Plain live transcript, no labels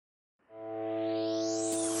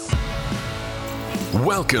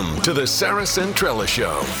Welcome to the Centrella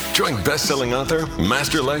Show. Join best-selling author,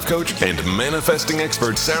 master life coach, and manifesting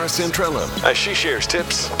expert Sarah Centrella as she shares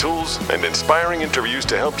tips, tools, and inspiring interviews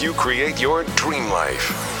to help you create your dream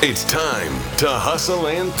life. It's time to hustle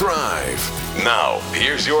and thrive. Now,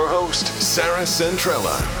 here's your host, Sarah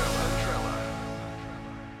Centrella.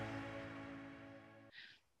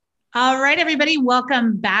 All right, everybody,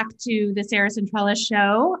 welcome back to the Sarah Centrella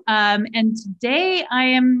Show. And today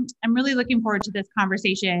I'm really looking forward to this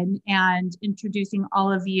conversation and introducing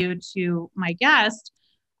all of you to my guest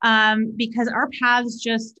because our paths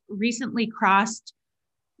just recently crossed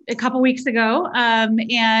a couple weeks ago.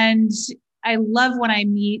 And I love when I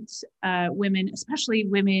meet women, especially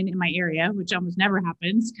women in my area, which almost never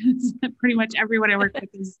happens because pretty much everyone I work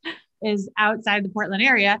with is outside the Portland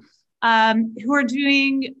area. Who are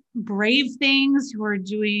doing brave things, who are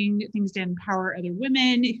doing things to empower other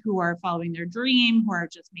women, who are following their dream, who are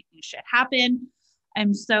just making shit happen.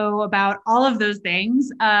 I'm so about all of those things.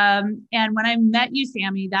 And when I met you,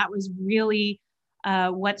 Sami, that was really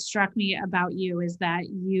what struck me about you is that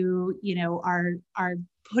you are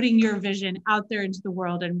putting your vision out there into the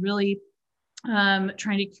world and really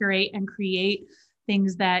trying to curate and create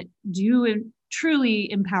things that do truly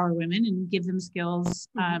empower women and give them skills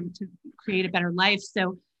to create a better life.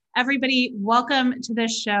 So everybody, welcome to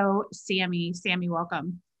this show, Sami. Sami,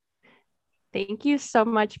 welcome. Thank you so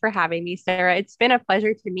much for having me, Sarah. It's been a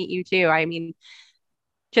pleasure to meet you too. I mean,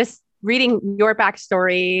 just reading your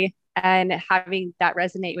backstory and having that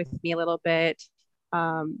resonate with me a little bit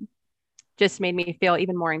just made me feel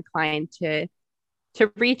even more inclined to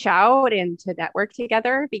reach out and to network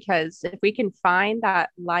together, because if we can find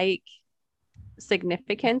that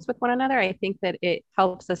significance with one another, I think that it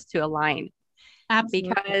helps us to align. Absolutely.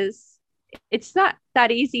 Because it's not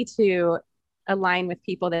that easy to align with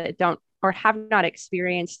people that don't or have not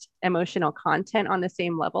experienced emotional content on the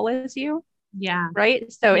same level as you. Yeah.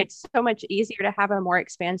 Right. So it's so much easier to have a more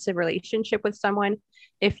expansive relationship with someone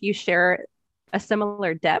if you share a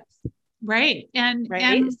similar depth. Right. And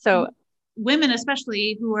so women,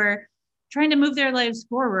 especially who are trying to move their lives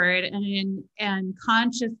forward and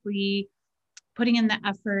consciously putting in the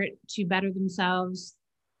effort to better themselves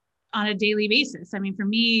on a daily basis. I mean, for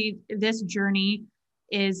me, this journey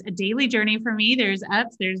is a daily journey for me. There's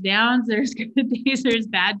ups, there's downs, there's good days, there's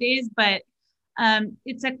bad days, but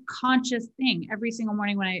it's a conscious thing. Every single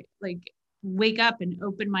morning when I wake up and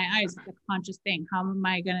open my eyes, it's a conscious thing. How am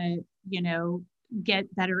I going to,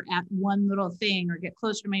 get better at one little thing or get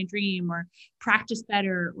closer to my dream or practice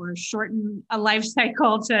better or shorten a life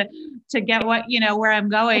cycle to get where I'm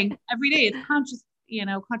going every day. It's conscious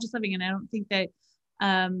living. And I don't think that,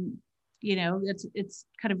 it's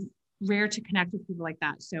kind of rare to connect with people like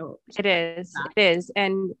that. So it is.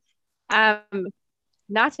 And,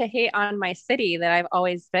 not to hate on my city that I've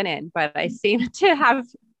always been in, but I seem to have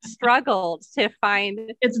struggled to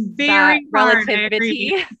find it's very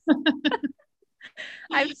relativity.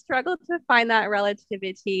 I've struggled to find that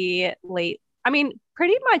relativity late. I mean,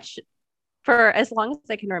 pretty much for as long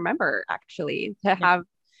as I can remember, actually, to have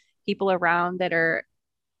people around that are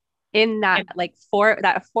in that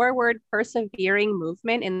that forward persevering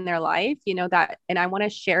movement in their life, that, and I want to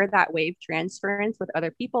share that wave transference with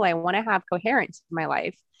other people. I want to have coherence in my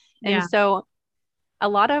life. And so a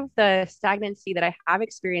lot of the stagnancy that I have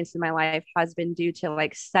experienced in my life has been due to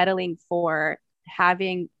settling for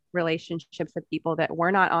having relationships with people that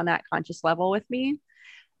were not on that conscious level with me.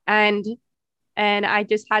 And I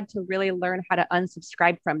just had to really learn how to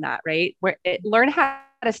unsubscribe from that, right? Learn how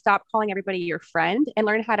to stop calling everybody your friend and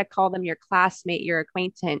learn how to call them your classmate, your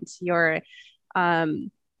acquaintance, your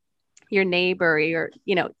neighbor,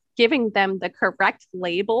 giving them the correct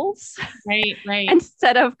labels. Right.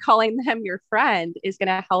 Instead of calling them your friend is going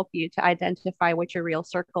to help you to identify what your real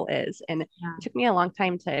circle is. And it took me a long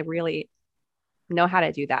time to really know how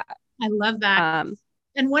to do that. I love that.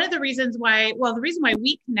 And one of the reasons why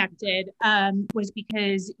we connected was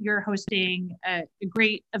because you're hosting a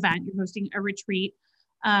great event. You're hosting a retreat.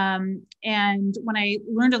 And when I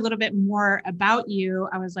learned a little bit more about you,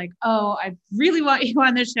 I was like, oh, I really want you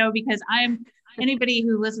on this show because anybody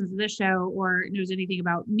who listens to this show or knows anything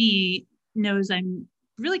about me knows I'm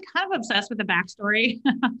really kind of obsessed with the backstory.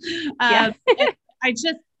 I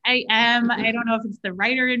don't know if it's the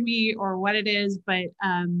writer in me or what it is, but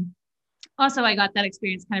also I got that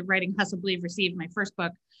experience kind of writing Hustle, Believe, Receive, my first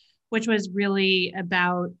book, which was really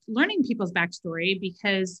about learning people's backstory,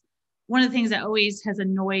 because one of the things that always has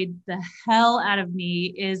annoyed the hell out of me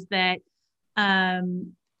is that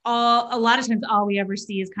a lot of times all we ever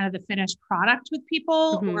see is kind of the finished product with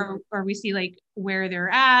people, Mm-hmm. or we see like where they're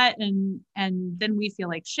at, and then we feel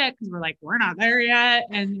like shit because we're like, we're not there yet,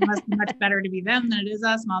 and it must be much better to be them than it is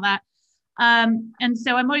us and all that. And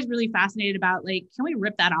so I'm always really fascinated about like, can we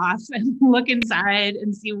rip that off and look inside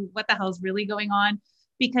and see what the hell's really going on?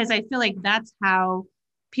 Because I feel like that's how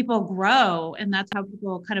people grow, and that's how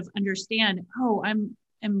people kind of understand, oh, I'm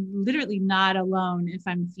literally not alone if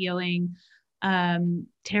I'm feeling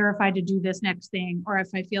terrified to do this next thing, or if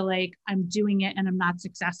I feel like I'm doing it and I'm not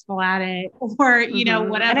successful at it, or Mm-hmm. And I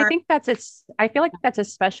whatever. think I feel like that's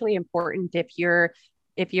especially important if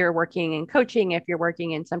you're working in coaching, if you're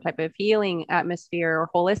working in some type of healing atmosphere or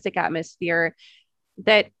holistic atmosphere,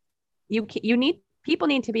 that you need people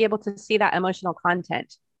need to be able to see that emotional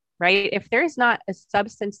content, right? If there's not a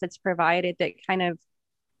substance that's provided that kind of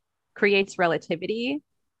creates relativity,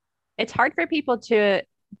 it's hard for people to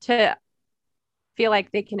feel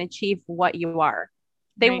like they can achieve what you are.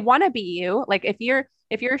 They Right. want to be you. Like if you're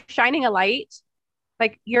shining a light,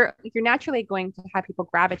 like you're naturally going to have people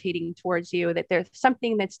gravitating towards you, that there's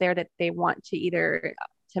something that's there that they want to either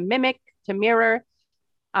to mimic, to mirror.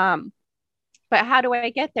 But how do I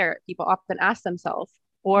get there? People often ask themselves,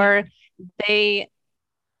 or they,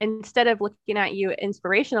 instead of looking at you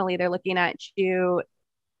inspirationally, they're looking at you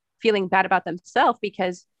feeling bad about themselves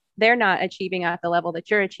because they're not achieving at the level that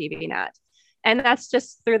you're achieving at. And that's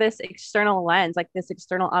just through this external lens, like this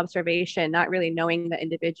external observation, not really knowing the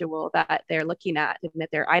individual that they're looking at and that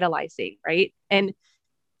they're idolizing, right? And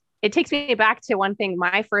it takes me back to one thing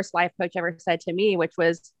my first life coach ever said to me, which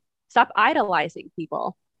was stop idolizing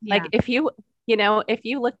people. Yeah. Like if if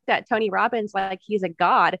you looked at Tony Robbins like he's a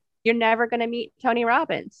god, you're never going to meet Tony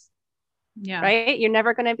Robbins. Yeah. Right? You're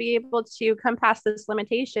never going to be able to come past this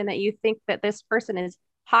limitation that you think that this person is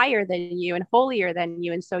higher than you and holier than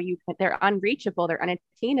you, and so they're unreachable, they're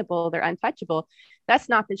unattainable, they're untouchable. That's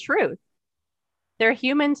not the truth. They're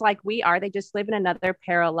humans like we are. They just live in another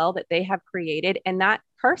parallel that they have created, and that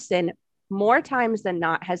person more times than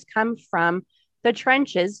not has come from the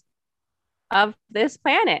trenches of this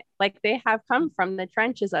planet. Like they have come from the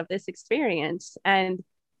trenches of this experience, and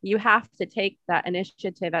you have to take that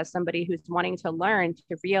initiative as somebody who's wanting to learn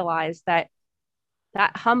to realize that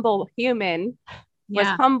that humble human was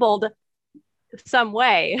humbled some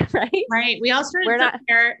way, right? Right. We all started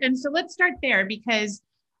there. And so let's start there because,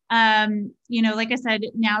 like I said,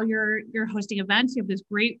 now you're hosting events. You have this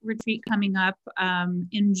great retreat coming up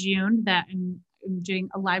in June that I'm doing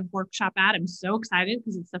a live workshop at. I'm so excited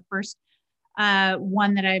because it's the first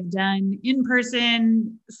one that I've done in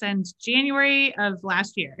person since January of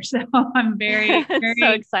last year. So I'm very, very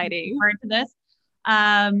so exciting forward to this.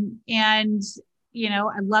 And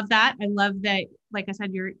I love that. I love that, like I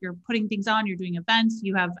said, you're putting things on, you're doing events,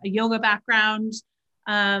 you have a yoga background.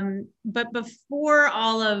 But before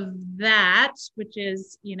all of that, which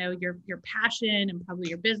is, your passion and probably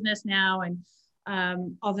your business now,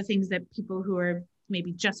 and all the things that people who are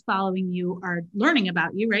maybe just following you are learning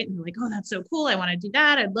about you, right? And they're like, oh, that's so cool. I want to do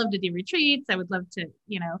that. I'd love to do retreats. I would love to,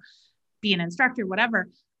 be an instructor, whatever.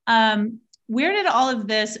 Where did all of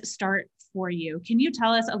this start for you? Can you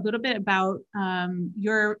tell us a little bit about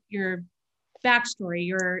your backstory,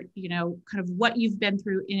 your, kind of what you've been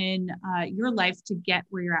through in your life to get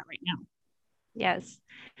where you're at right now? Yes.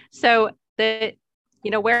 So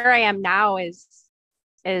where I am now is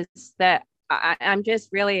that I'm just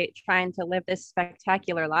really trying to live this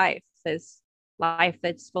spectacular life, this life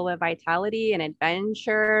that's full of vitality and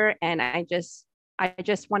adventure. And I just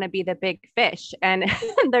want to be the big fish. And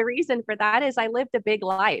the reason for that is I lived a big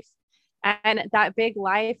life. And that big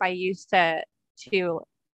life I used to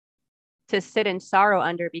sit in sorrow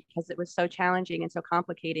under because it was so challenging and so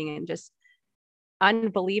complicating and just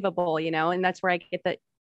unbelievable, and that's where I get that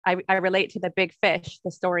I relate to the big fish, the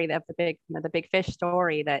story of the big fish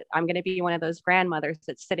story, that I'm going to be one of those grandmothers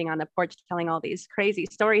that's sitting on the porch telling all these crazy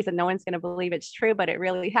stories and no one's going to believe it's true, but it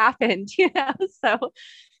really happened, So,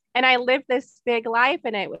 and I lived this big life,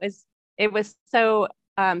 and it was so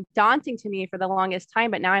daunting to me for the longest time.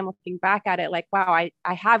 But now I'm looking back at it like, wow,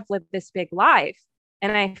 I have lived this big life,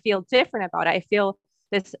 and I feel different about it. I feel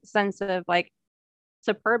this sense of like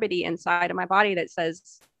superbity inside of my body that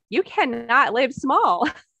says, you cannot live small.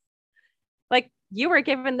 Like you were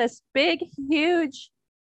given this big, huge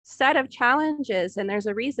set of challenges, and there's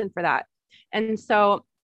a reason for that. And so,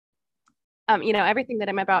 everything that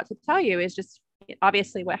I'm about to tell you is just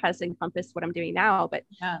obviously what has encompassed what I'm doing now. But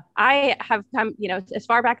I have come, as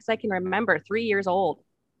far back as I can remember, 3 years old,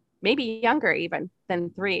 maybe younger even than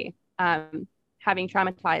 3, having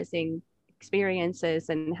traumatizing experiences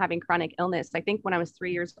and having chronic illness. I think when I was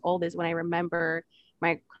 3 years old is when I remember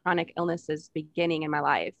my chronic illnesses beginning in my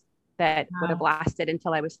life that would have lasted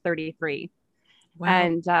until I was 33. Wow.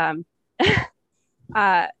 And,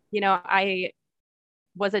 I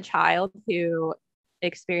was a child who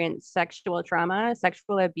experienced sexual trauma,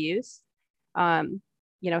 sexual abuse, from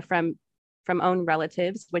own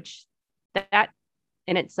relatives, which that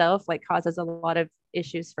in itself like causes a lot of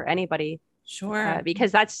issues for anybody. Sure.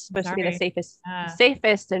 Because that's supposed to be the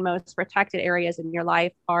safest and most protected areas in your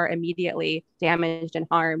life are immediately damaged and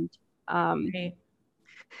harmed. Right.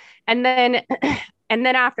 And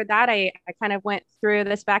then after that, I kind of went through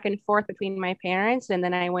this back and forth between my parents. And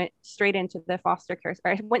then I went straight into the foster care.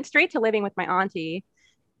 I went straight to living with my auntie,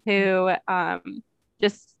 who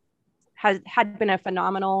just had been a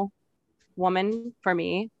phenomenal woman for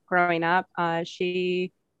me growing up.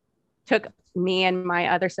 She took me and my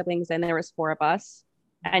other siblings, and there was 4 of us.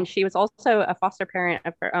 And she was also a foster parent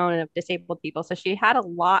of her own of disabled people. So she had a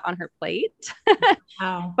lot on her plate.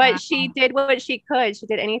 But she did what she could. She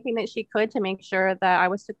did anything that she could to make sure that I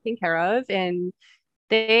was taken care of. And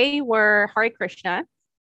they were Hare Krishna.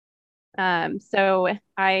 So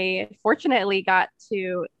I fortunately got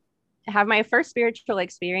to have my first spiritual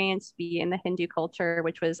experience be in the Hindu culture,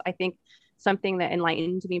 which was, I think, something that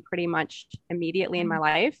enlightened me pretty much immediately in my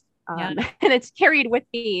life. And it's carried with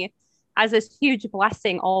me as this huge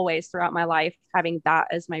blessing always throughout my life, having that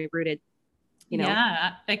as my rooted,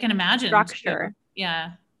 I can imagine structure. Too.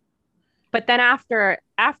 Yeah. But then after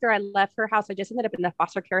I left her house, I just ended up in the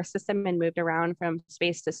foster care system and moved around from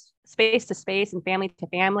space to space and family to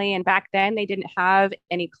family. And back then they didn't have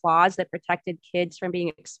any clause that protected kids from being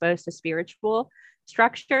exposed to spiritual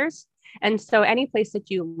structures. And so any place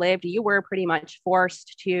that you lived, you were pretty much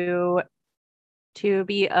forced to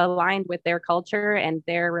be aligned with their culture and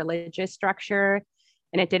their religious structure.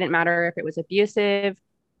 And it didn't matter if it was abusive.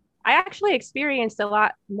 I actually experienced a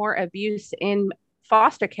lot more abuse in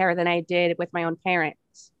foster care than I did with my own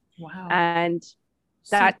parents. Wow. And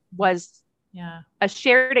that was a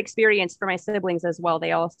shared experience for my siblings as well.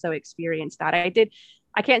 They also experienced that.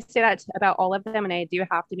 I can't say that about all of them. And I do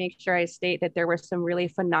have to make sure I state that there were some really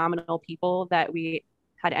phenomenal people that we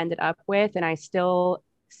had ended up with. And I still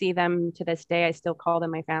see them to this day. I still call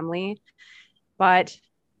them my family. But,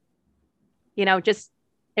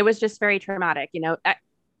 it was just very traumatic.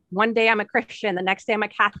 One day I'm a Christian, the next day I'm a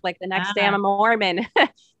Catholic, the next day I'm a Mormon,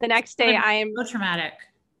 the next day I'm so traumatic.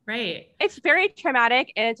 Right. It's very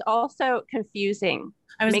traumatic, and it's also confusing.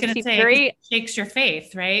 I was going to say it shakes your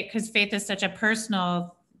faith, right? Because faith is such a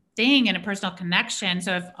personal thing and a personal connection.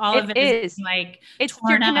 So if all of it is like, it's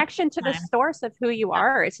your connection to the source of who you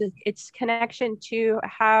are. It's connection to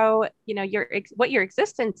how, what your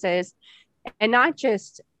existence is, and not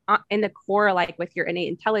just in the core, like with your innate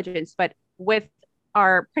intelligence, but with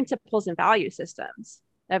our principles and value systems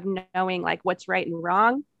of knowing like what's right and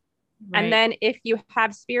wrong. Right. And then if you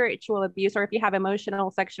have spiritual abuse, or if you have emotional,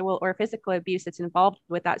 sexual, or physical abuse that's involved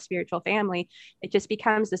with that spiritual family, it just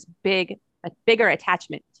becomes a bigger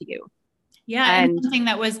attachment to you. Yeah. And something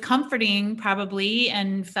that was comforting probably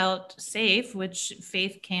and felt safe, which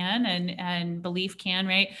faith can and belief can,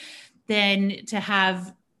 right? Then to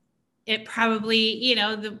have it probably,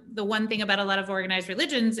 the one thing about a lot of organized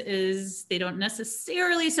religions is they don't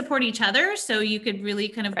necessarily support each other. So you could really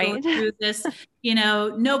kind of go through this,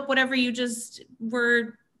 nope, whatever you just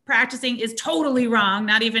were practicing is totally wrong.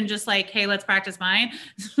 Not even just like, hey, let's practice mine.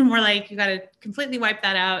 More like you got to completely wipe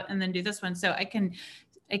that out and then do this one. So I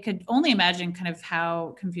could only imagine kind of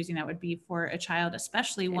how confusing that would be for a child,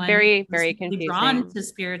 especially one very, very confusing, drawn to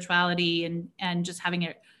spirituality and just having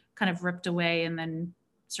it kind of ripped away and then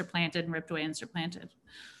supplanted and ripped away and supplanted.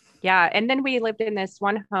 Yeah. And then we lived in this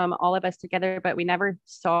one home, all of us together, but we never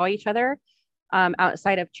saw each other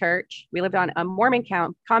outside of church. We lived on a Mormon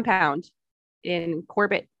compound in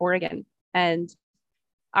Corbett, Oregon. And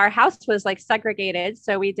our house was like segregated.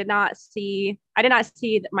 So I did not see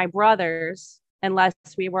my brothers unless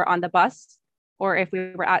we were on the bus, or if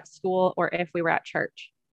we were at school, or if we were at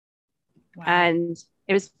church. Wow. And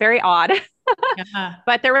it was very odd. Yeah.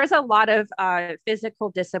 But there was a lot of physical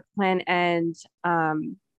discipline and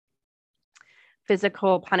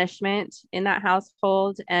physical punishment in that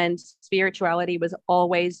household, and spirituality was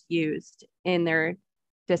always used in their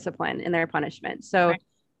discipline, in their punishment. So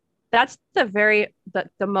that's the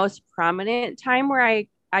most prominent time where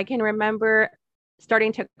I can remember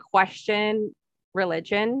starting to question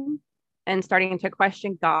religion and starting to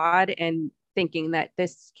question God and thinking that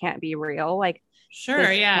this can't be real. Like,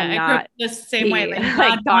 sure. Yeah. I grew up the same way.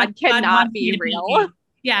 Like God cannot be real.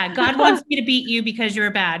 Yeah. God wants me to beat you because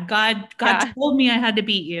you're bad. God told me I had to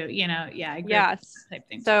beat you, Yeah. I grew up type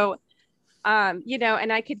thing. So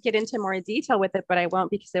And I could get into more detail with it, but I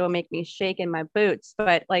won't because it will make me shake in my boots.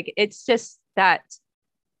 But like, it's just that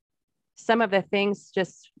some of the things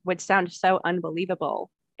just would sound so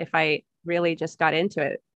unbelievable if I really just got into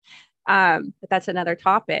it. But that's another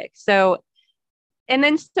topic. So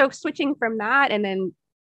switching from that, and then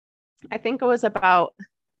I think it was about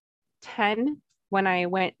 10 when I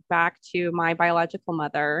went back to my biological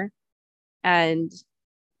mother and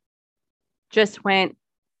just went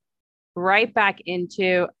right back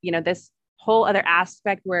into, this whole other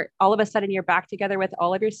aspect where all of a sudden you're back together with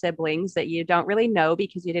all of your siblings that you don't really know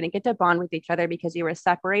because you didn't get to bond with each other because you were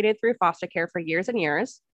separated through foster care for years and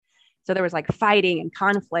years. So there was like fighting and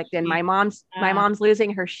conflict, and my mom's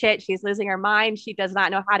losing her shit. She's losing her mind. She does not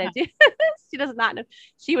know how to do this. She does not know.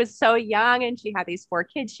 She was so young and she had these 4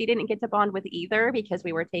 kids. She didn't get to bond with either because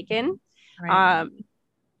we were taken. Right.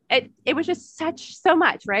 It was just so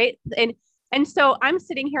much, right? And so I'm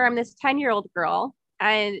sitting here, I'm this 10-year-old girl,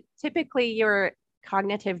 and typically your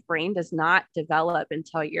cognitive brain does not develop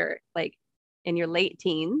until you're like in your late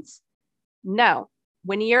teens. No,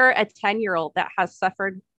 when you're a 10-year-old that has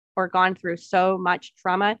suffered or gone through so much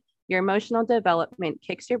trauma, your emotional development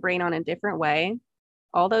kicks your brain on a different way.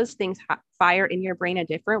 All those things fire in your brain a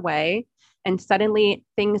different way. And suddenly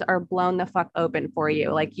things are blown the fuck open for you.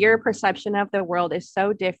 Like your perception of the world is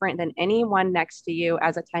so different than anyone next to you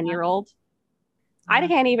as a 10-year-old. I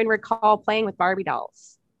can't even recall playing with Barbie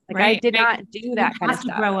dolls. Like I did not do that kind of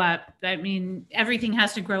stuff. Grow up. I mean, everything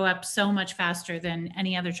has to grow up so much faster than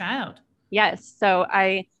any other child. Yes. So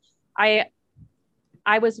I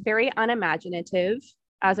was very unimaginative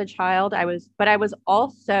as a child. But I was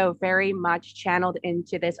also very much channeled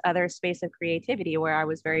into this other space of creativity where I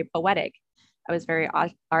was very poetic. I was very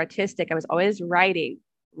artistic. I was always writing.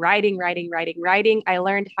 I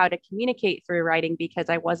learned how to communicate through writing because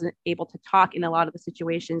I wasn't able to talk in a lot of the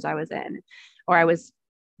situations I was in, or I was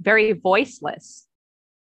very voiceless.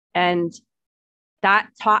 And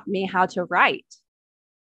that taught me how to write,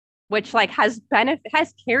 which like has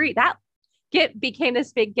carried that became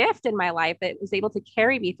this big gift in my life that was able to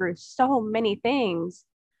carry me through so many things.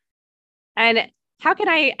 And how can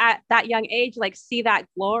I at that young age like see that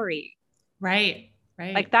glory? Right.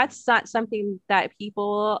 Like that's not something that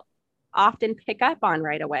people often pick up on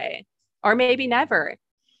right away, or maybe never.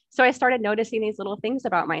 So I started noticing these little things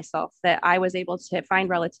about myself that I was able to find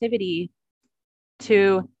relativity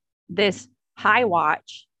to this high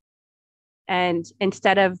watch, and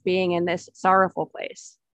instead of being in this sorrowful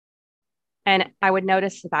place. And I would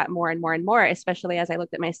notice that more and more and more, especially as I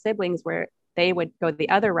looked at my siblings, where they would go the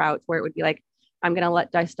other route, where it would be like, I'm going to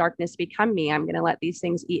let this darkness become me. I'm going to let these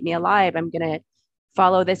things eat me alive. I'm going to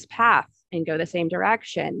follow this path and go the same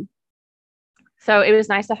direction. So it was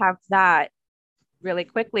nice to have that really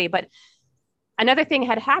quickly. But another thing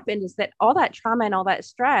had happened is that all that trauma and all that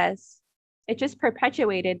stress, it just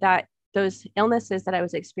perpetuated those illnesses that I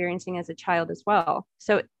was experiencing as a child as well.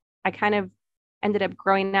 So I kind of ended up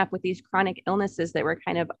growing up with these chronic illnesses that were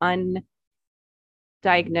kind of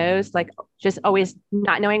undiagnosed, like just always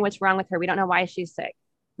not knowing what's wrong with her. We don't know why she's sick.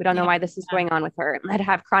 We don't know why this is going on with her. I'd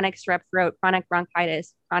have chronic strep throat, chronic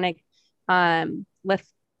bronchitis, chronic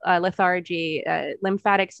lethargy,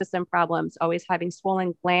 lymphatic system problems, always having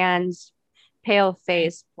swollen glands, pale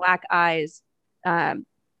face, black eyes,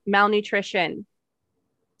 malnutrition.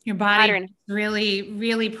 Your body really,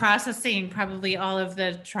 really processing probably all of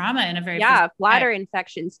the trauma in a very bladder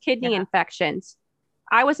infections, kidney infections.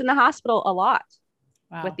 I was in the hospital a lot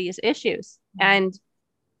with these issues, and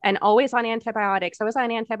always on antibiotics. I was on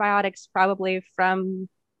antibiotics probably from,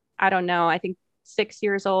 I don't know, I think 6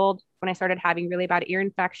 years old when I started having really bad ear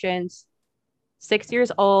infections, 6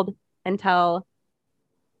 years old until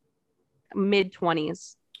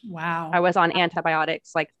mid-20s. Wow. I was on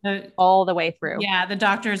antibiotics like all the way through. Yeah. The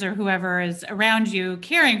doctors or whoever is around you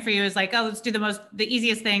caring for you is like, oh, let's do the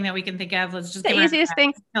easiest thing that we can think of. Let's just the easiest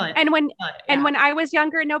thing. And when I was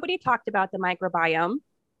younger, nobody talked about the microbiome.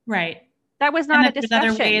 Right. That was not a discussion.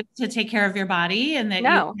 There's other ways to take care of your body, and that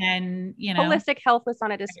you can, holistic health was not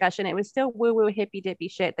a discussion. It was still woo-woo hippy dippy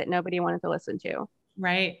shit that nobody wanted to listen to.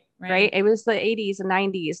 Right. It was the 80s and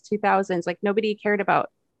 90s, 2000s. Like nobody cared about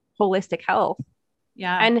holistic health.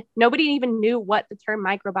 Yeah. And nobody even knew what the term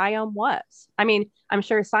microbiome was. I mean, I'm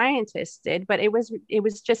sure scientists did, but it was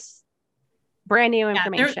just brand new Yeah,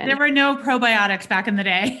 information. there were no probiotics back in the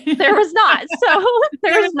day. There was not. So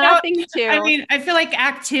there's nothing to. I mean, I feel like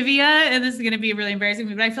Activia, and this is going to be really embarrassing,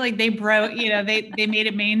 but I feel like they broke, they made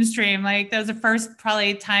it mainstream. Like that was the first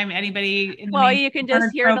probably time anybody in the well, you can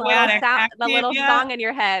just hear the little sound, the little song in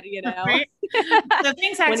your head, Right? So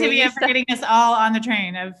thanks When we Activia used for getting us all on the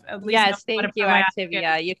train of at least yes, thank you,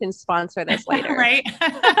 Activia. You can sponsor this later. Right?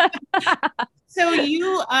 So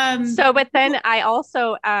you but then I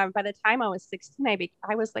also by the time I was 16,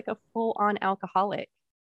 I was like a full-on alcoholic.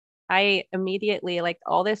 I immediately, like,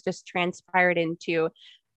 all this just transpired into,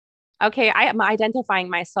 okay, I am identifying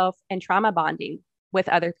myself and trauma bonding with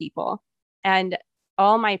other people. And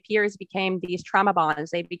all my peers became these trauma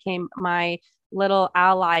bonds. They became my little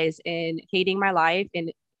allies in hating my life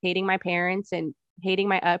and hating my parents and hating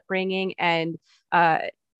my upbringing, and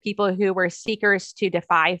people who were seekers to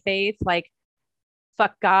defy faith, like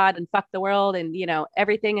fuck God and fuck the world, and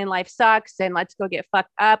everything in life sucks, and let's go get fucked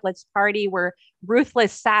up, let's party, we're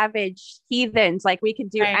ruthless, savage heathens, like we can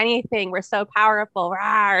do anything, we're so powerful,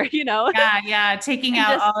 rawr, yeah, taking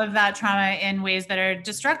out all of that trauma in ways that are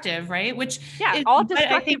destructive, right? Which is all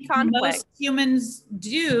destructive. I think conflict. Most humans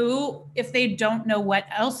do if they don't know what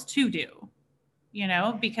else to do,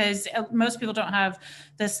 because most people don't have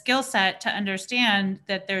the skill set to understand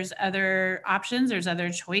that there's other options, there's other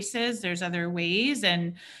choices, there's other ways.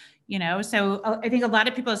 And, so I think a lot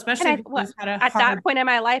of people, especially at that point in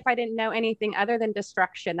my life, I didn't know anything other than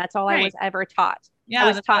destruction. That's all I was ever taught. Yeah, I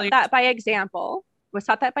was taught that by example, with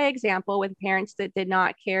parents that did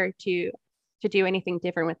not care to do anything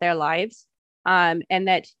different with their lives. And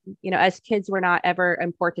that, as kids, were not ever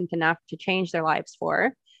important enough to change their lives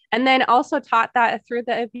for. And then also taught that through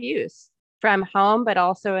the abuse from home, but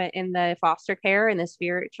also in the foster care and the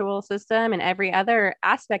spiritual system and every other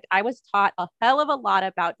aspect. I was taught a hell of a lot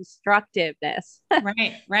about destructiveness.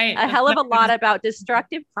 Right. A hell of a lot about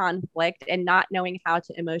destructive conflict and not knowing how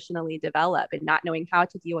to emotionally develop and not knowing how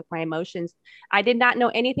to deal with my emotions. I did not know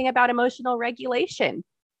anything about emotional regulation.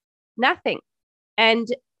 Nothing. And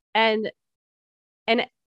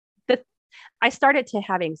I started to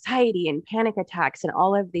have anxiety and panic attacks and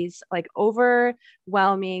all of these like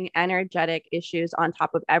overwhelming energetic issues on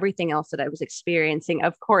top of everything else that I was experiencing.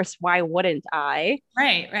 Of course, why wouldn't I?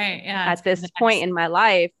 Right. Yeah. At this point in my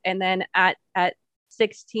life. And then at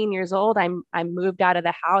 16 years old, I moved out of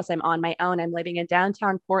the house. I'm on my own. I'm living in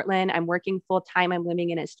downtown Portland. I'm working full time. I'm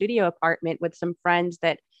living in a studio apartment with some friends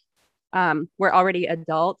that were already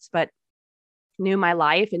adults, but knew my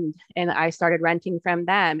life, and I started renting from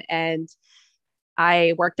them. And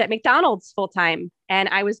I worked at McDonald's full time, and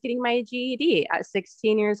I was getting my GED at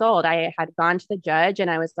 16 years old. I had gone to the judge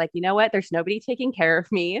and I was like, you know what? There's nobody taking care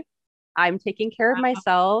of me. I'm taking care of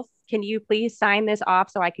myself. Can you please sign this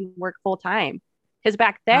off so I can work full time? Because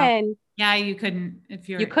back then, you couldn't,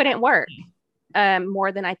 you couldn't work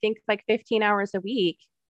more than I think like 15 hours a week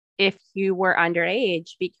if you were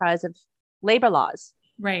underage because of labor laws.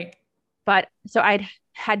 Right. But so I'd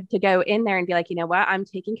had to go in there and be like, you know what? I'm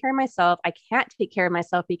taking care of myself. I can't take care of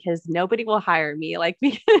myself because nobody will hire me. Like,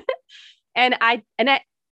 and I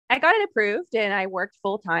got it approved, and I worked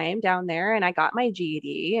full time down there, and I got my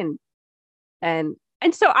GED, and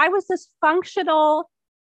so I was this functional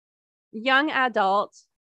young adult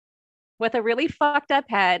with a really fucked up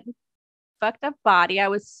head, fucked up body. I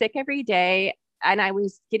was sick every day, and I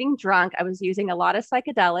was getting drunk. I was using a lot of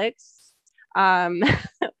psychedelics.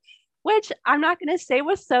 Which I'm not going to say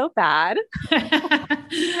was so bad.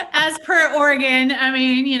 As per Oregon, I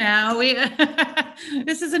mean, we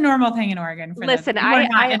this is a normal thing in Oregon. Listen,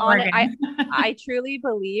 I truly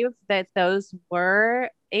believe that those were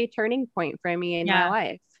a turning point for me in my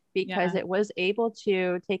life, because it was able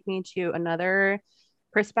to take me to another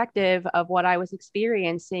perspective of what I was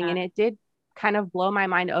experiencing. And it did kind of blow my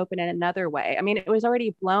mind open in another way. I mean, it was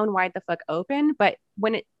already blown wide the fuck open, but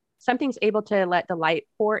when something's able to let the light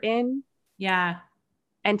pour in. Yeah.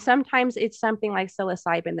 And sometimes it's something like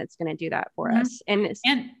psilocybin that's going to do that for us. And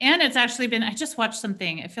it's actually been, I just watched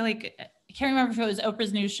something. I feel like, I can't remember if it was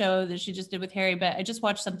Oprah's new show that she just did with Harry, but I just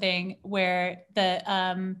watched something where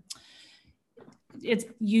it's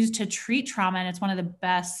used to treat trauma, and it's one of the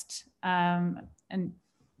best, and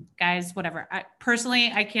guys, whatever. I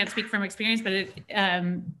can't speak from experience, but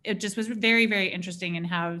it just was very, very interesting in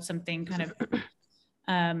how something kind of,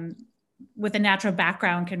 with a natural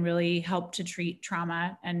background can really help to treat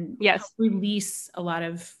trauma and release a lot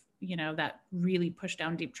of, that really push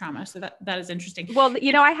down deep trauma. So that is interesting. Well,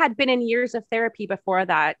 I had been in years of therapy before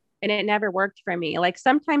that. and it never worked for me. Like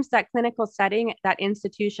sometimes that clinical setting, that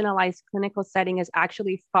institutionalized clinical setting is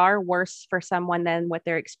actually far worse for someone than what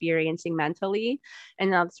they're experiencing mentally.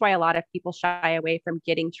 And that's why a lot of people shy away from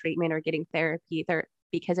getting treatment or getting therapy there,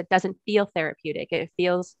 because it doesn't feel therapeutic. It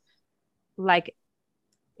feels like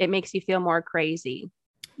it makes you feel more crazy.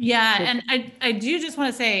 Yeah. And I do just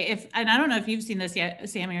want to say and I don't know if you've seen this yet,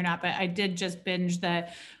 Sami, or not, but I did just binge the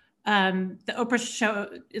Oprah show.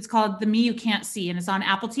 It's called The Me You Can't See, and it's on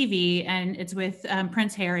Apple TV, and it's with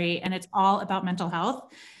Prince Harry, and it's all about mental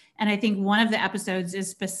health. And I think one of the episodes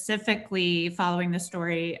is specifically following the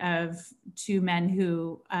story of two men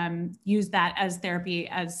who used that as therapy,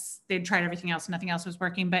 as they'd tried everything else and nothing else was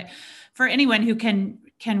working. But for anyone who can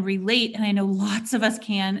relate, and I know lots of us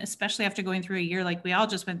can, especially after going through a year like we all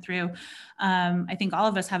just went through, I think all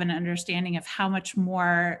of us have an understanding of how much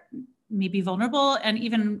more maybe vulnerable and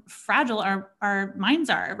even fragile our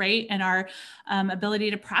minds are, right? And our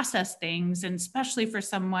ability to process things. And especially for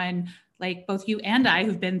someone like both you and I,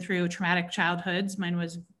 who've been through traumatic childhoods. Mine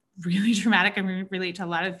was really traumatic. I relate to a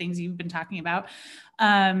lot of things you've been talking about.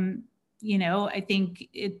 You know, I think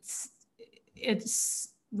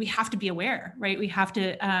we have to be aware, right? We have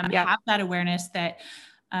to have that awareness that,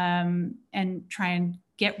 and try and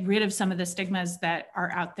get rid of some of the stigmas that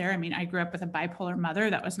are out there. I mean, I grew up with a bipolar mother.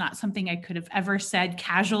 That was not something I could have ever said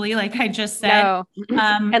casually, like I just said. No.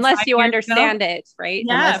 Unless you understand it, right?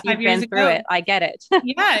 Yeah, unless you've been through it. I get it.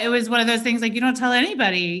 Yeah, it was one of those things like you don't tell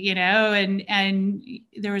anybody, you know, and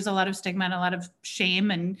there was a lot of stigma and a lot of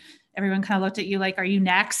shame, and everyone kind of looked at you like, are you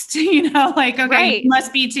next? You know, like, okay, right. You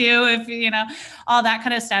must be too, if, you know, all that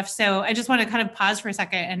kind of stuff. So I just want to kind of pause for a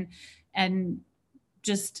second and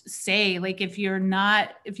just say, like, if you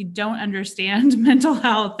don't understand mental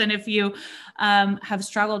health, and if you have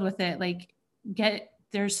struggled with it, like,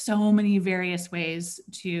 there's so many various ways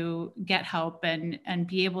to get help and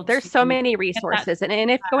be able to. There's so many resources. And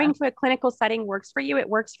if going to a clinical setting works for you, it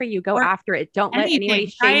works for you. Go after it. Don't let anybody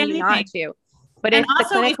shame you not to. But if the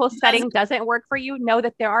clinical setting doesn't work for you, know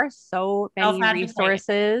that there are so many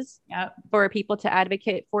resources for people to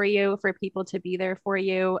advocate for you, for people to be there for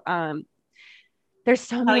you. There's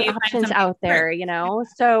so many options out there, you know?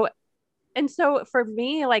 So for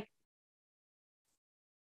me, like,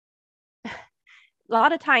 a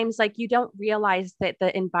lot of times, like, you don't realize that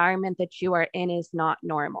the environment that you are in is not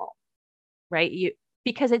normal, right?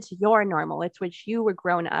 Because it's your normal. It's what you were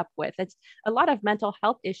grown up with. It's a lot of mental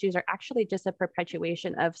health issues are actually just a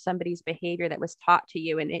perpetuation of somebody's behavior that was taught to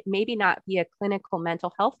you. And it maybe not be a clinical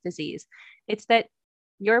mental health disease. It's that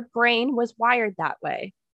your brain was wired that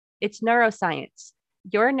way. It's neuroscience.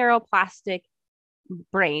 Your neuroplastic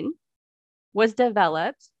brain was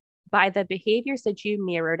developed by the behaviors that you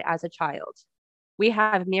mirrored as a child. We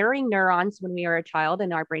have mirroring neurons when we are a child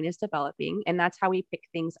and our brain is developing, and that's how we pick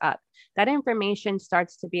things up. That information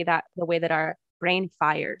starts to be the way that our brain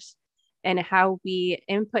fires and how we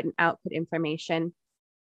input and output information.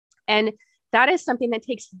 And that is something that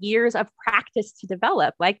takes years of practice to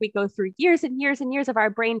develop. Like, we go through years and years and years of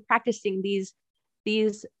our brain practicing these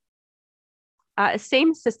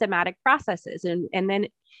same systematic processes. And then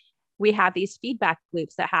we have these feedback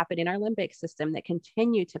loops that happen in our limbic system that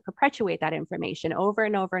continue to perpetuate that information over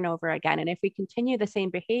and over and over again. And if we continue the same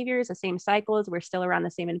behaviors, the same cycles, we're still around the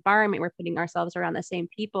same environment, we're putting ourselves around the same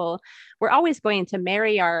people, we're always going to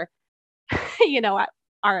marry our, you know,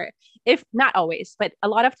 if not always, but a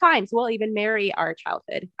lot of times we'll even marry our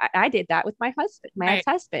childhood. I did that with my husband, my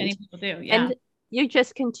ex-husband. Many people do, yeah. And you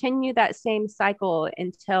just continue that same cycle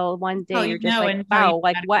until one day you're just like, wow,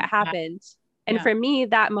 like, what happened? And for me,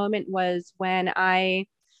 that moment was when I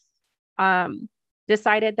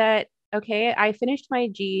decided that, okay, I finished my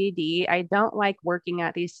GED. I don't like working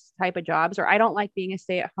at these type of jobs, or I don't like being a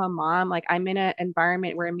stay-at-home mom. Like, I'm in an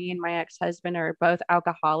environment where me and my ex-husband are both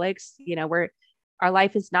alcoholics. You know, our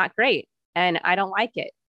life is not great, and I don't like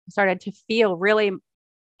it. I started to feel really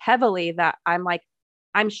heavily that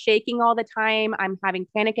I'm shaking all the time. I'm having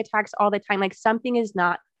panic attacks all the time. Like, something is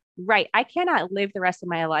not right. I cannot live the rest of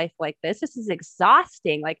my life like this. This is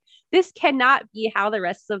exhausting. Like, this cannot be how the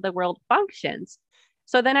rest of the world functions.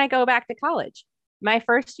 So then I go back to college. My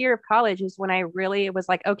first year of college is when I really was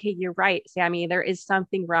like, okay, you're right, Sami, there is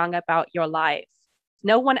something wrong about your life.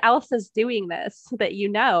 No one else is doing this that you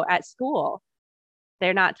know at school.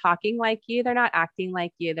 They're not talking like you. They're not acting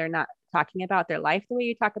like you. They're not talking about their life the way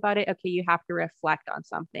you talk about it. Okay, you have to reflect on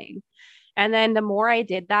something. And then the more I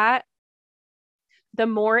did that, the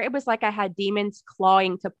more it was like I had demons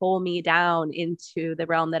clawing to pull me down into the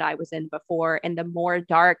realm that I was in before. And the more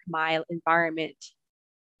dark my environment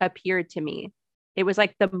appeared to me, it was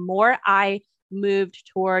like the more I moved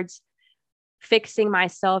towards fixing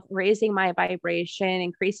myself, raising my vibration,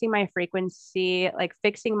 increasing my frequency, like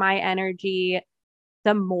fixing my energy,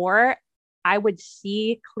 the more I would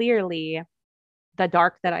see clearly the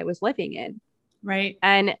dark that I was living in. Right.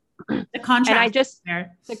 And the contrast and I just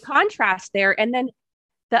there. the contrast there. And then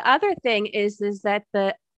the other thing is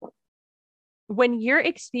that when you're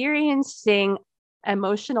experiencing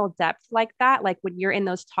emotional depth like that, like when you're in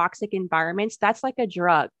those toxic environments, that's like a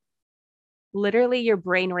drug. Literally, your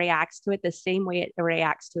brain reacts to it the same way it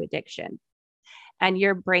reacts to addiction. And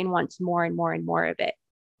your brain wants more and more and more of it.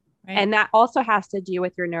 Right. And that also has to do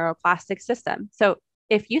with your neuroplastic system. So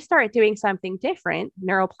if you start doing something different,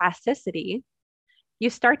 neuroplasticity, you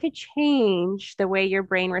start to change the way your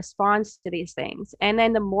brain responds to these things. And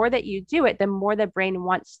then the more that you do it, the more the brain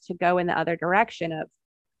wants to go in the other direction of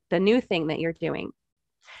the new thing that you're doing.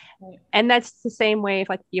 Right. And that's the same way if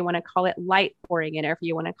like you want to call it light pouring in, or if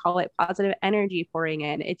you want to call it positive energy pouring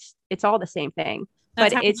in, it's all the same thing.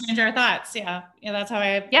 That's but how it's we change our thoughts. Yeah. That's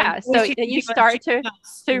how so you start to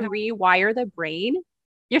rewire the brain.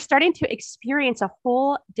 You're starting to experience a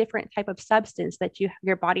whole different type of substance that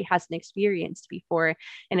your body hasn't experienced before.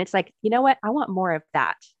 And it's like, you know what? I want more of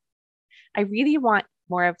that. I really want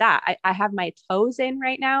more of that. I have my toes in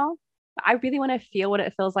right now, but I really want to feel what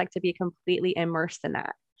it feels like to be completely immersed in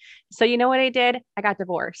that. So you know what I did? I got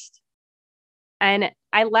divorced and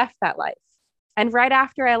I left that life. And right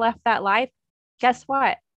after I left that life, guess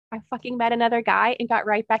what? I fucking met another guy and got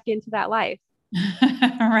right back into that life.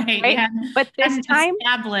 Right. Yeah. But this time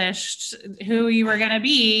established who you were going to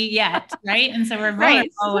be yet. Right. And so we're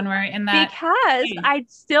vulnerable when we're in that. Because I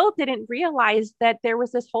still didn't realize that there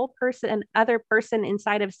was this whole other person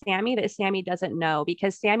inside of Sami that Sami doesn't know,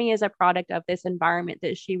 because Sami is a product of this environment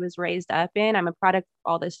that she was raised up in. I'm a product of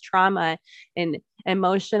all this trauma and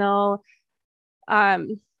emotional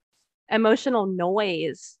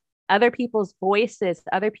noise, other people's voices,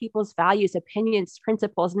 other people's values, opinions,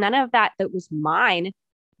 principles, none of that was mine,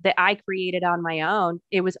 that I created on my own.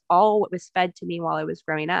 It was all what was fed to me while I was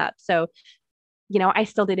growing up. So, I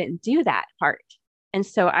still didn't do that part. And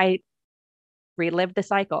so I relived the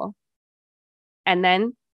cycle. And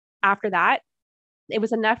then after that, it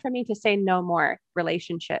was enough for me to say no more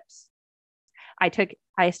relationships.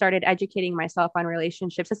 I started educating myself on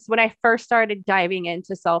relationships. This is when I first started diving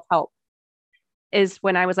into self-help, is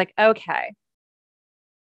when I was like, okay,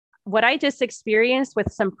 what I just experienced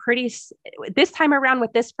with this time around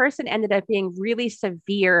with this person ended up being really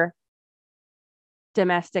severe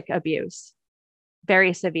domestic abuse,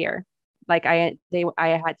 very severe. Like I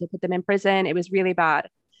had to put them in prison. It was really bad.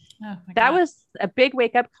 Oh that was a big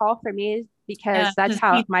wake up call for me, because that's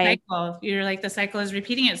how you're like, the cycle is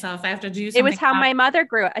repeating itself. I have to do something. It was how my mother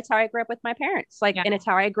grew up. It's how I grew up with my parents. And it's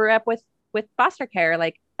how I grew up with foster care.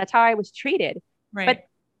 Like that's how I was treated. Right. But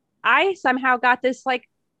I somehow got this like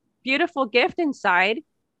beautiful gift inside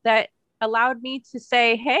that allowed me to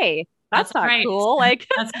say, hey, that's not right. Cool. Like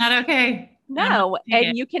that's not okay. No.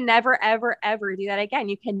 And you can never, ever, ever do that again.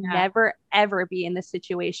 You can never, ever be in this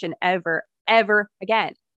situation ever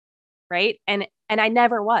again. Right. And I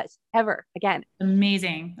never was ever again.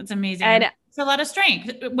 Amazing. That's amazing. And it's a lot of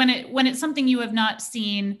strength when it's something you have not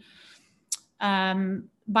seen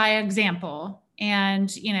by example.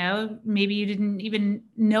 And, maybe you didn't even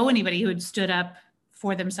know anybody who had stood up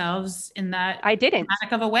for themselves in that I didn't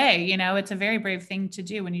dramatic of a way. It's a very brave thing to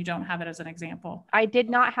do when you don't have it as an example. I did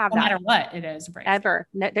not have that. No matter what it is, brave. Ever.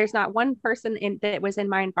 No, there's not one person that was in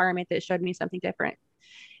my environment that showed me something different.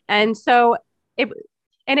 And so it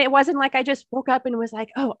wasn't like I just woke up and was like,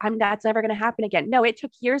 oh, that's never going to happen again. No, it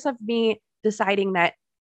took years of me deciding that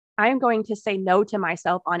I'm going to say no to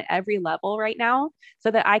myself on every level right now,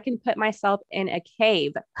 so that I can put myself in a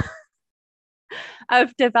cave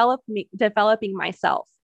of developing myself.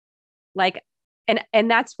 Like,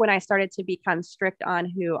 and that's when I started to become strict on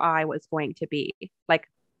who I was going to be. Like,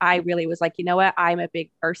 I really was like, you know what? I'm a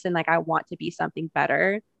big person. Like, I want to be something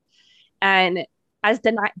better. And as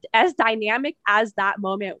dynamic as that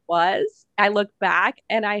moment was, I look back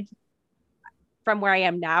and from where I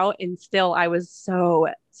am now, and still I was so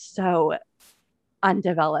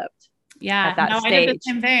undeveloped. Yeah. At that stage. I did the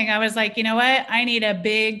same thing. I was like, you know what? I need a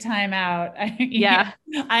big time out. I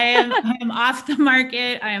am off the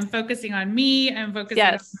market. I am focusing on me. I'm focusing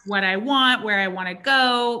on what I want, where I want to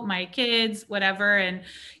go, my kids, whatever. And,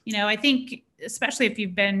 I think especially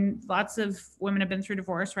if lots of women have been through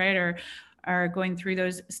divorce, right? Or are going through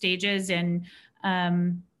those stages, and,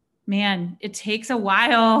 man, it takes a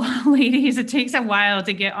while, ladies. It takes a while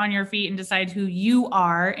to get on your feet and decide who you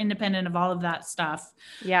are, independent of all of that stuff.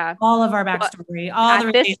 Yeah. All of our backstory, all the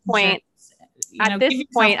relationships. At this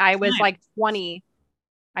point, I was like 20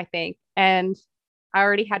 I think. And I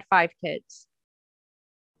already had 5 kids.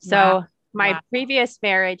 So Wow. my Wow. previous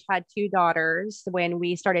marriage had 2 daughters when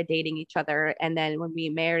we started dating each other. And then when we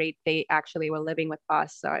married, they actually were living with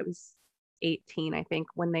us. So I was 18, I think,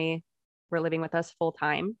 when they were living with us full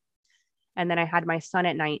time. And then I had my son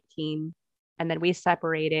at 19. And then we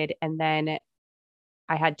separated. And then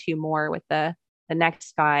I had 2 more with the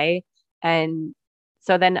next guy. And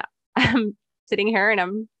so then I'm sitting here and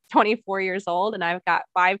I'm 24 years old and I've got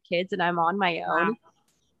 5 kids and I'm on my Wow. own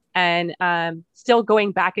and still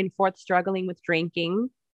going back and forth, struggling with drinking,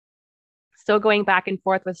 still going back and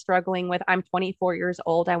forth with struggling with, I'm 24 years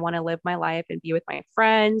old. I want to live my life and be with my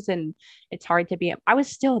friends. And it's hard to be, I was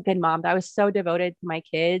still a good mom. I was so devoted to my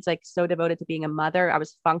kids, like so devoted to being a mother. I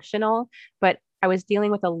was functional, but I was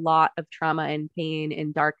dealing with a lot of trauma and pain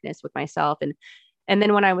and darkness with myself. And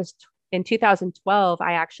then when I was in 2012,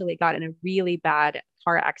 I actually got in a really bad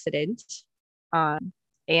car accident.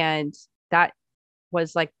 And that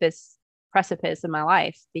was like this precipice in my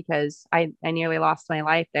life because I nearly lost my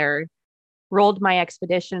life there. Rolled my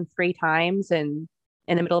expedition 3 times and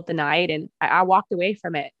in the middle of the night. And I walked away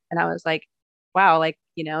from it. And I was like, wow, like,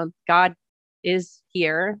 God is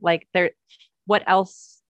here. Like what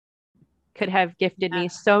else could have gifted me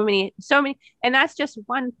so many. And that's just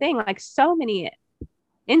one thing, like so many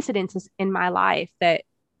incidences in my life that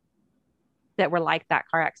were like that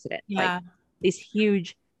car accident. Yeah. Like these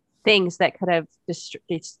huge things that could have just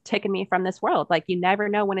taken me from this world. Like you never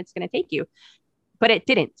know when it's going to take you, but it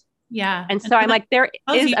didn't. Yeah. And so I'm like, there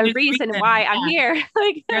is a reason why I'm here.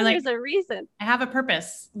 Like there's a reason. I have a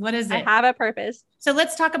purpose. What is it? I have a purpose. So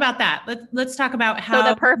let's talk about that. Let's talk about how. So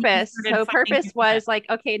the purpose. So purpose was like,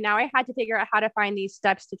 okay, now I had to figure out how to find these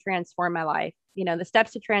steps to transform my life. The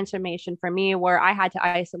steps to transformation for me were I had to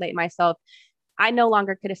isolate myself. I no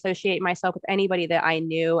longer could associate myself with anybody that I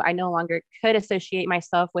knew. I no longer could associate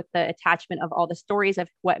myself with the attachment of all the stories of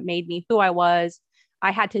what made me who I was.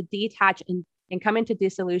 I had to detach and come into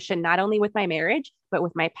dissolution, not only with my marriage, but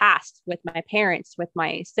with my past, with my parents, with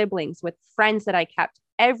my siblings, with friends that I kept.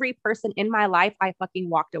 Every person in my life, I fucking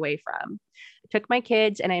walked away from. I took my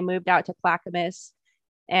kids and I moved out to Clackamas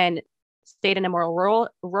and stayed in a more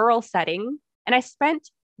rural setting. And I spent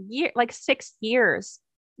 6 years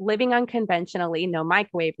living unconventionally, no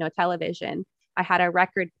microwave, no television. I had a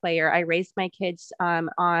record player. I raised my kids on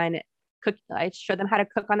cook. I showed them how to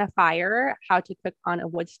cook on a fire, how to cook on a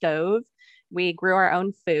wood stove. We grew our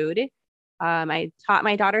own food. I taught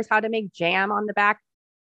my daughters how to make jam on the back,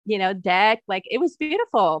 deck. Like it was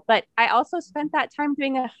beautiful. But I also spent that time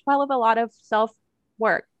doing a hell of a lot of self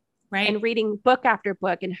work, right, and reading book after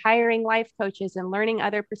book and hiring life coaches and learning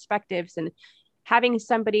other perspectives and having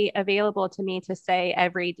somebody available to me to say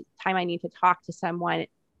every time I need to talk to someone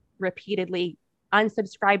repeatedly,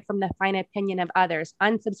 unsubscribe from the fine opinion of others,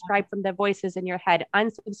 unsubscribe from the voices in your head,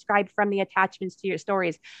 unsubscribe from the attachments to your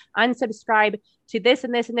stories, unsubscribe to this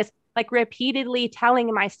and this and this, like repeatedly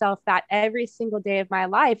telling myself that every single day of my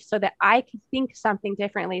life so that I could think something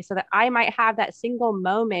differently, so that I might have that single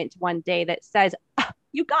moment one day that says, oh,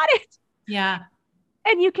 you got it. Yeah.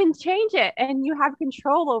 And you can change it and you have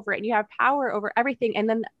control over it and you have power over everything. And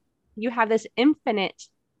then you have this infinite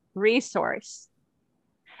resource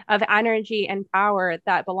of energy and power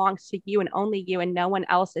that belongs to you and only you, and no one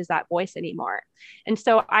else is that voice anymore. And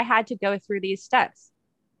so I had to go through these steps.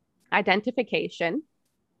 Identification,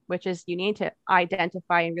 which is you need to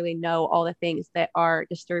identify and really know all the things that are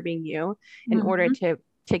disturbing you in order to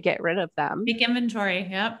get rid of them. Take inventory.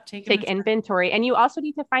 Yep. Take inventory. And you also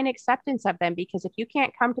need to find acceptance of them, because if you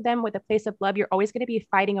can't come to them with a place of love, you're always going to be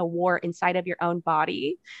fighting a war inside of your own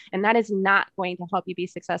body. And that is not going to help you be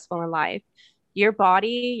successful in life. Your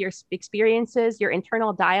body, your experiences, your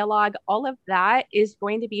internal dialogue, all of that is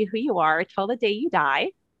going to be who you are till the day you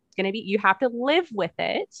die. It's going to be, you have to live with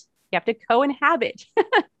it. You have to co-inhabit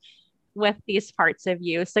with these parts of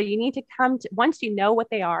you. So you need to come to, once you know what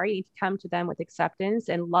they are, you need to come to them with acceptance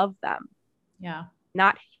and love them. Yeah.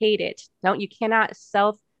 Not hate it. You cannot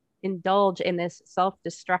self-indulge in this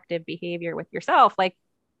self-destructive behavior with yourself. Like,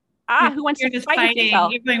 who wants to fight with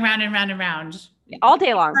yourself? You're going round and round and round. All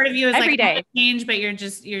day long. Part of you is every like day. Change, but you're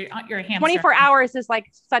a hamster. 24 hours is like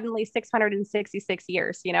suddenly 666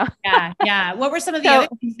 years, Yeah. Yeah. What were some of the other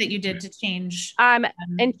things that you did to change?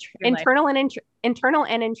 Internal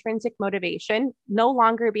and intrinsic motivation, no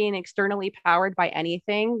longer being externally powered by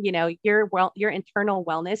anything. Your internal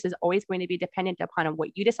wellness is always going to be dependent upon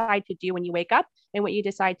what you decide to do when you wake up and what you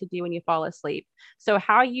decide to do when you fall asleep. So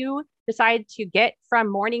how you decide to get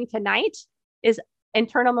from morning to night is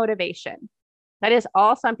internal motivation. That is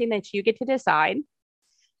all something that you get to decide.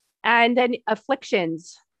 And then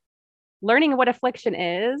afflictions. learning what affliction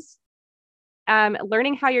is,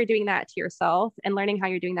 learning how you're doing that to yourself and learning how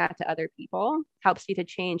you're doing that to other people helps you to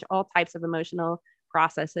change all types of emotional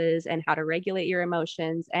processes and how to regulate your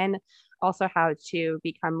emotions and also how to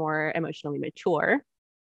become more emotionally mature.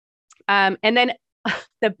 And then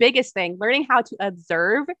the biggest thing, learning how to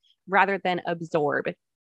observe rather than absorb,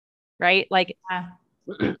 right? Like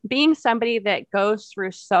being somebody that goes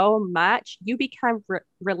through so much, you become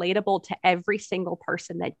relatable to every single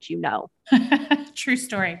person that you know. True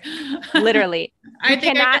story. Literally. I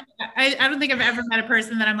don't think I've ever met a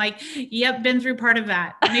person that I'm like, yep, been through part of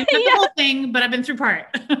that. Maybe not the whole thing, but I've been through part.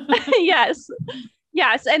 Yes.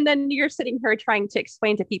 Yes. And then you're sitting here trying to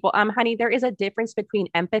explain to people, honey, there is a difference between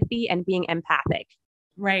empathy and being empathic.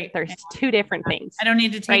 Right. There's two different things. I don't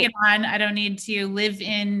need to take it on. I don't need to live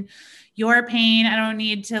in your pain. I don't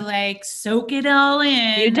need to like soak it all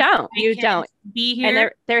in. You don't be here.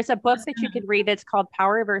 And there's a book that you could read that's called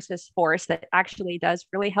Power versus Force that actually does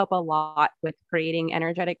really help a lot with creating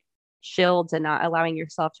energetic shields and not allowing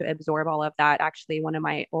yourself to absorb all of that. Actually, one of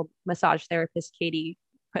my old massage therapists, Katie,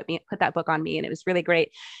 put that book on me, and it was really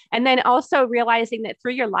great. And then also realizing that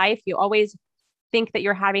through your life, you always think that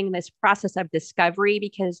you're having this process of discovery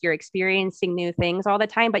because you're experiencing new things all the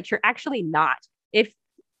time, but you're actually not. If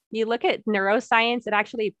you look at neuroscience, it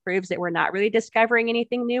actually proves that we're not really discovering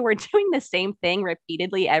anything new. We're doing the same thing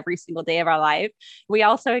repeatedly every single day of our life. We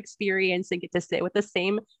also experience and get to sit with the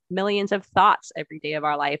same millions of thoughts every day of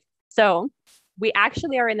our life. So we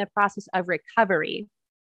actually are in the process of recovery.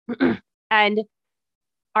 And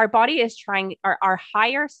our body is trying, our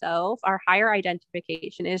higher self, our higher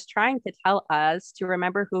identification is trying to tell us to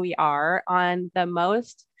remember who we are on the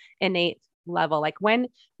most innate level. Like, when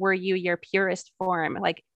were you your purest form?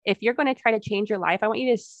 Like, if you're going to try to change your life, I want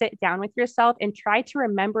you to sit down with yourself and try to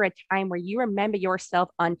remember a time where you remember yourself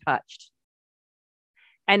untouched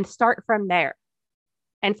and start from there.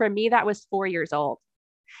 And for me, that was 4 years old.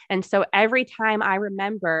 And so every time I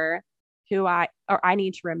remember I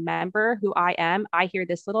need to remember who I am, I hear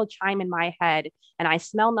this little chime in my head and I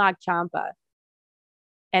smell Nag Champa.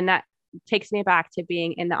 And that takes me back to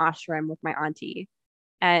being in the ashram with my auntie.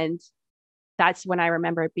 And that's when I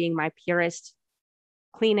remember being my purest,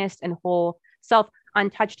 cleanest, and whole self,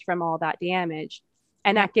 untouched from all that damage.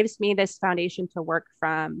 And that gives me this foundation to work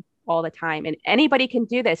from all the time. And anybody can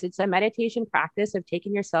do this. It's a meditation practice of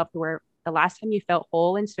taking yourself to where the last time you felt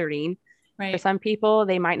whole and serene. Right. For some people,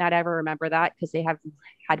 they might not ever remember that because they have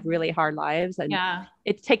had really hard lives. And I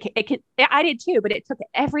did too, but it took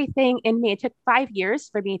everything in me. It took 5 years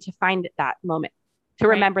for me to find that moment, to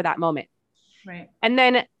remember that moment. Right. And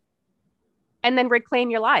then reclaim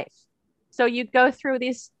your life. So you go through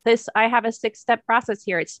this, I have a 6-step process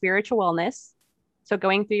here. It's spiritual wellness. So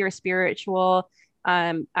going through your spiritual,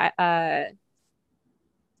 what do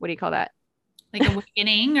you call that? Like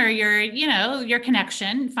awakening or your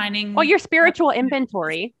connection, finding. Well, your spiritual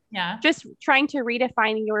inventory. Yeah. Just trying to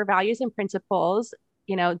redefine your values and principles,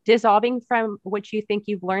 dissolving from what you think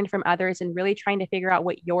you've learned from others and really trying to figure out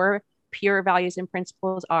what your pure values and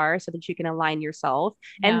principles are so that you can align yourself.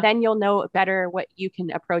 Yeah. And then you'll know better what you can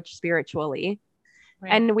approach spiritually.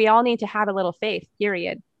 Right. And we all need to have a little faith,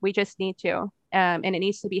 period. We just need to. And it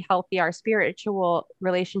needs to be healthy. Our spiritual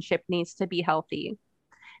relationship needs to be healthy.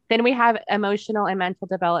 Then we have emotional and mental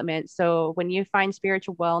development. So when you find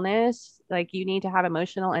spiritual wellness, like, you need to have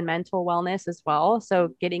emotional and mental wellness as well. So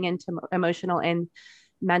getting into emotional and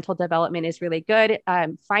mental development is really good.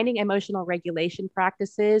 Finding emotional regulation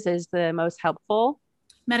practices is the most helpful.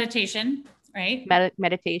 Meditation, right?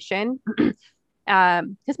 Meditation.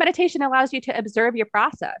 Because meditation allows you to observe your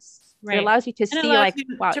process. Right. It allows you to see, like,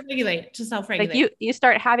 wow, to regulate, to self-regulate. Like you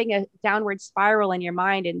start having a downward spiral in your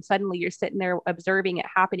mind, and suddenly you're sitting there observing it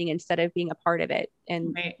happening instead of being a part of it.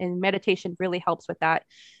 And meditation really helps with that.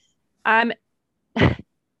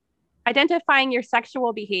 Identifying your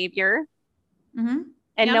sexual behavior. Mm-hmm.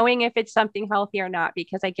 And knowing if it's something healthy or not,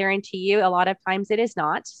 because I guarantee you a lot of times it is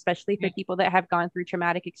not, especially for people that have gone through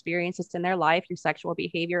traumatic experiences in their life. Your sexual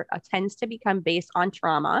behavior tends to become based on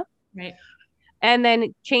trauma. Right. And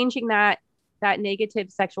then changing that negative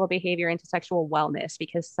sexual behavior into sexual wellness,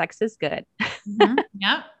 because sex is good. Mm-hmm.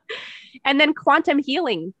 Yeah. And then quantum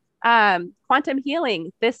healing.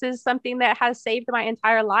 This is something that has saved my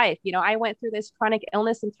entire life. I went through this chronic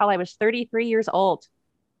illness until I was 33 years old.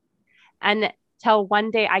 And till one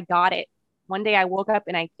day I got it. One day I woke up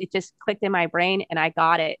and it just clicked in my brain and I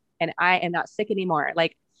got it. And I am not sick anymore.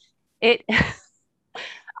 Like it,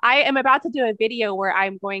 I am about to do a video where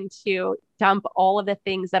I'm going to dump all of the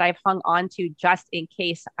things that I've hung on to just in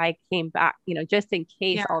case I came back, just in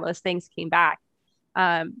case all those things came back.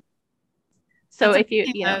 So That's if you,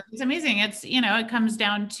 you know, it's amazing. It's, it comes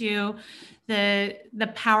down to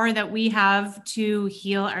the power that we have to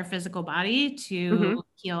heal our physical body, to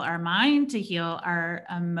heal our mind, to heal our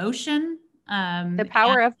emotion. The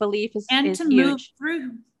power of belief and is to move huge.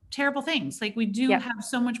 through terrible things. Like we do have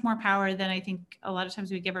so much more power than I think a lot of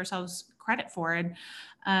times we give ourselves credit for. And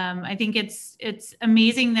I think it's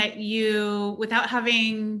amazing that you, without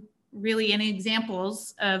having really any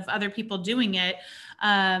examples of other people doing it,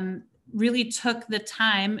 really took the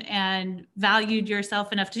time and valued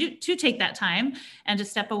yourself enough to take that time and to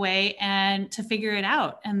step away and to figure it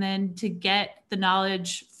out, and then to get the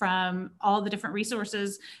knowledge from all the different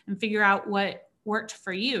resources and figure out what worked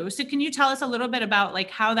for you. So can you tell us a little bit about like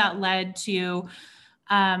how that led to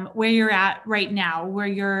where you're at right now, where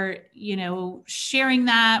you're, sharing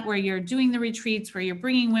that, where you're doing the retreats, where you're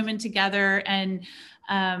bringing women together and,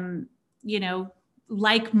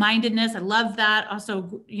 like-mindedness. I love that.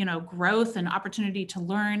 Also, growth and opportunity to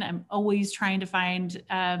learn. I'm always trying to find,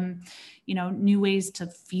 new ways to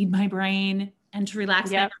feed my brain and to relax.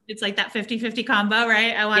 It's like that 50-50 combo,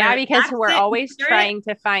 right? I want because we're always trying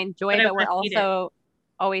to find joy, but we're also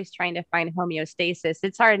always trying to find homeostasis.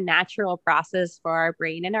 It's our natural process for our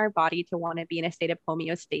brain and our body to want to be in a state of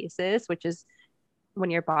homeostasis, which is when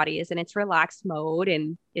your body is in its relaxed mode,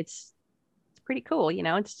 and it's pretty cool.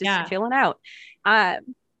 It's just chilling out.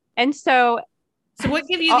 And so what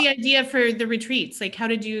gave you the idea for the retreats? Like, how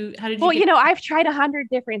did you I've tried 100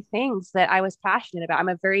 different things that I was passionate about. I'm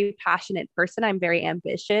a very passionate person. I'm very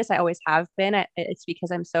ambitious. I always have been. It's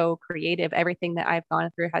because I'm so creative. Everything that I've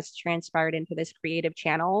gone through has transpired into this creative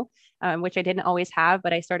channel, which I didn't always have,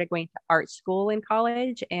 but I started going to art school in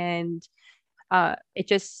college, and it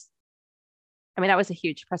just, that was a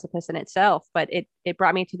huge precipice in itself, but it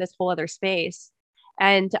brought me to this whole other space.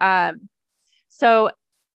 And so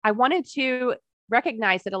I wanted to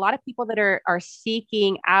recognize that a lot of people that are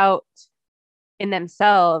seeking out in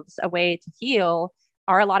themselves a way to heal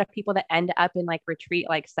are a lot of people that end up in like retreat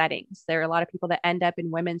like settings. There are a lot of people that end up in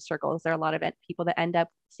women's circles. There are a lot of people that end up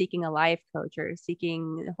seeking a life coach or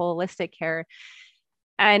seeking holistic care.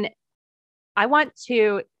 And I want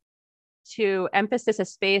to emphasize a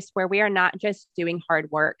space where we are not just doing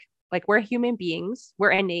hard work. Like, we're human beings.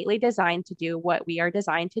 We're innately designed to do what we are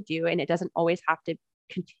designed to do. And it doesn't always have to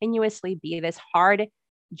continuously be this hard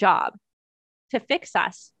job to fix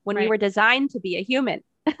us when we were designed to be a human.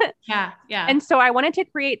 Yeah. And so I wanted to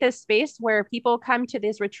create this space where people come to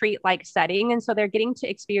this retreat-like setting. And so they're getting to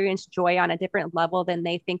experience joy on a different level than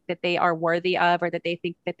they think that they are worthy of, or that they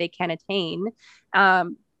think that they can attain.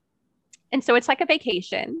 And so it's like a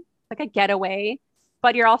vacation, like a getaway,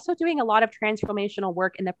 but you're also doing a lot of transformational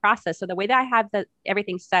work in the process. So the way that I have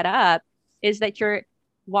everything set up is that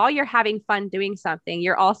while you're having fun doing something,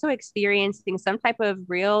 you're also experiencing some type of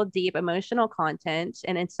real deep emotional content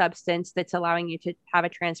and a substance that's allowing you to have a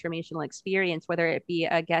transformational experience, whether it be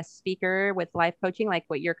a guest speaker with life coaching, like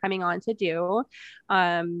what you're coming on to do,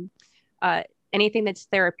 anything that's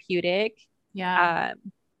therapeutic,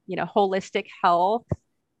 holistic health,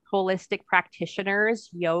 holistic practitioners,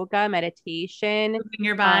 yoga, meditation, moving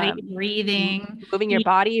your body, moving your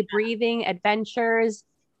body, breathing, adventures.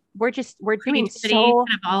 We're doing so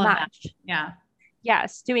much.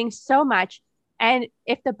 Yes, doing so much. And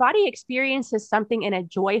if the body experiences something in a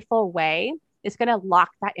joyful way, it's going to lock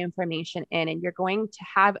that information in, and you're going to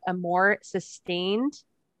have a more sustained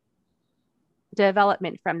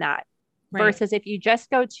development from that. Versus if you just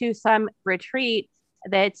go to some retreat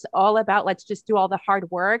that's all about, let's just do all the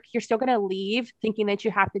hard work, you're still going to leave thinking that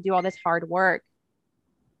you have to do all this hard work.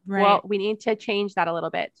 Well, we need to change that a little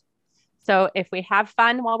bit. So if we have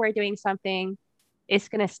fun while we're doing something, it's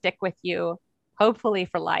going to stick with you, hopefully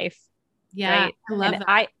for life. Yeah. Right? I love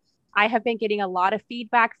that. I have been getting a lot of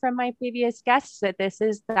feedback from my previous guests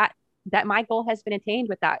that my goal has been attained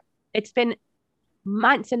with that. It's been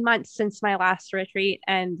months and months since my last retreat,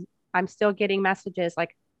 and I'm still getting messages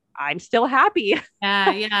like, I'm still happy.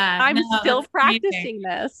 Yeah. I'm still practicing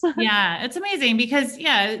this. Yeah. It's amazing because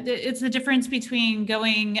it's the difference between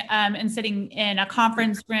going and sitting in a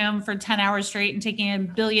conference room for 10 hours straight and taking a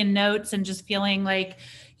billion notes and just feeling like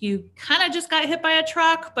you kind of just got hit by a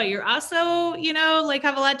truck, but you're also, like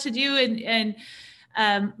have a lot to do and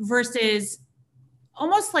versus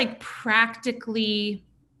almost like practically,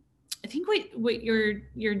 I think what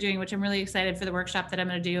you're doing, which I'm really excited for the workshop that I'm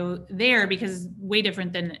going to do there, because it's way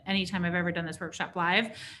different than any time I've ever done this workshop live.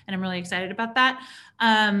 And I'm really excited about that.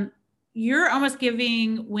 You're almost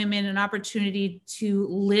giving women an opportunity to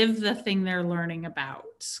live the thing they're learning about.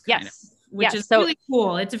 Yes. which is really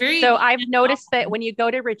cool. It's So I've noticed that when you go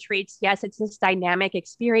to retreats, yes, it's this dynamic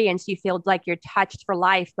experience. You feel like you're touched for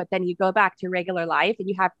life, but then you go back to regular life and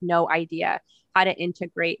you have no idea how to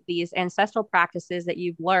integrate these ancestral practices that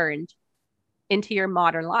you've learned into your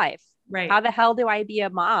modern life. Right. How the hell do I be a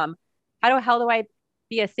mom? How the hell do I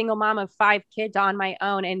be a single mom of 5 kids on my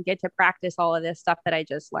own and get to practice all of this stuff that I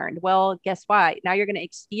just learned? Well, guess what? Now you're going to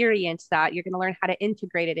experience that. You're going to learn how to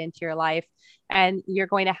integrate it into your life, and you're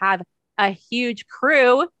going to have a huge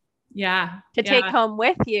crew to take home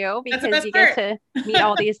with you, because you get to meet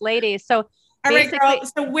all these ladies. So all right, girl.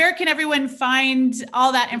 So where can everyone find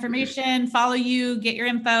all that information, follow you, get your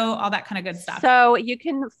info, all that kind of good stuff? So you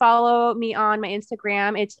can follow me on my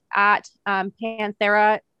Instagram. It's at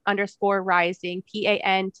Panthera_rising,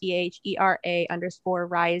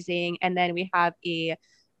 PANTHERA_rising. And then we have a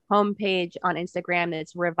homepage on Instagram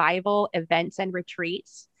that's Revival Events and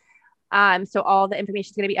Retreats. So all the information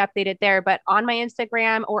is going to be updated there, but on my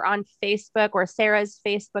Instagram or on Facebook or Sarah's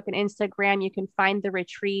Facebook and Instagram, you can find the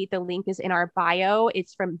retreat. The link is in our bio.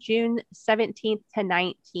 It's from June 17th to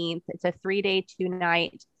 19th. It's a 3-day,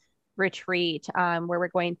 2-night retreat where we're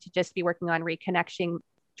going to just be working on reconnection,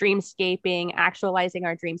 dreamscaping, actualizing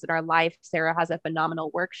our dreams in our life. Sarah has a phenomenal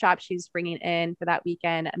workshop she's bringing in for that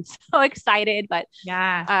weekend. I'm so excited, but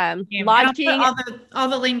lodging, all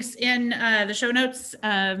the links in the show notes,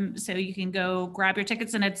 so you can go grab your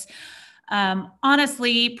tickets. And it's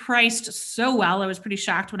honestly priced so well. I was pretty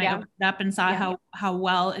shocked when I opened it up and saw how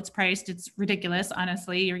well it's priced. It's ridiculous.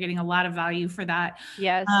 Honestly, you're getting a lot of value for that.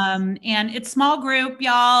 Yes. And it's small group,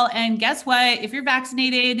 y'all. And guess what? If you're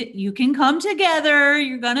vaccinated, you can come together.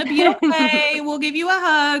 You're going to be okay. We'll give you a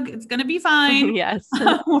hug. It's going to be fine. Yes.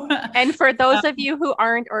 And for those of you who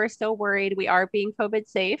aren't or are still worried, we are being COVID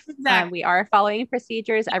safe. Exactly. We are following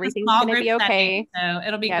procedures. Everything's going to be okay. So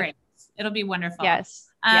it'll be great. It'll be wonderful. Yes.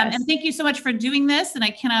 And thank you so much for doing this. And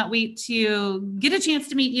I cannot wait to get a chance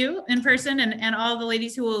to meet you in person and all the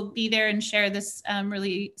ladies who will be there and share this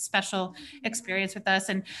really special experience with us.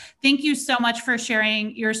 And thank you so much for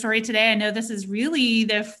sharing your story today. I know this is really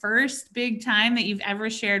the first big time that you've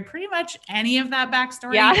ever shared pretty much any of that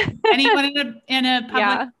backstory, anyone in a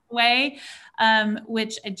public way,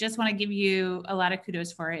 which I just want to give you a lot of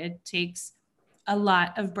kudos for. It takes a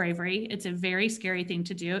lot of bravery. It's a very scary thing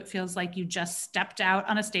to do. It feels like you just stepped out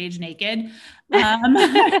on a stage naked.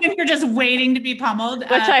 You're just waiting to be pummeled.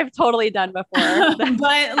 Which I've totally done before.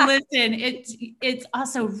 But listen, it's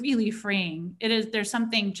also really freeing. There's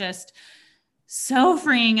something just so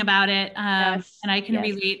freeing about it. And I can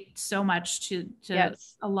relate so much to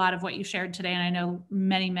a lot of what you shared today. And I know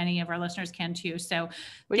many of our listeners can too. So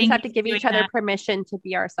we just have to give each other permission to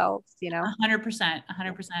be out there, 100%.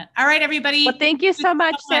 All right, everybody. Well, thank you so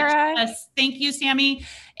much, Sarah. Yes, thank you, Sami.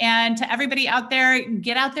 And to everybody out there,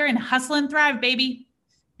 get out there and hustle and thrive, baby.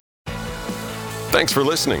 Thanks for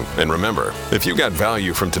listening. And remember, if you got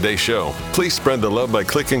value from today's show, please spread the love by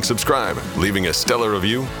clicking subscribe, leaving a stellar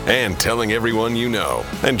review, and telling everyone you know.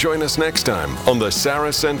 And join us next time on The Sarah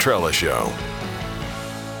Centrella Show.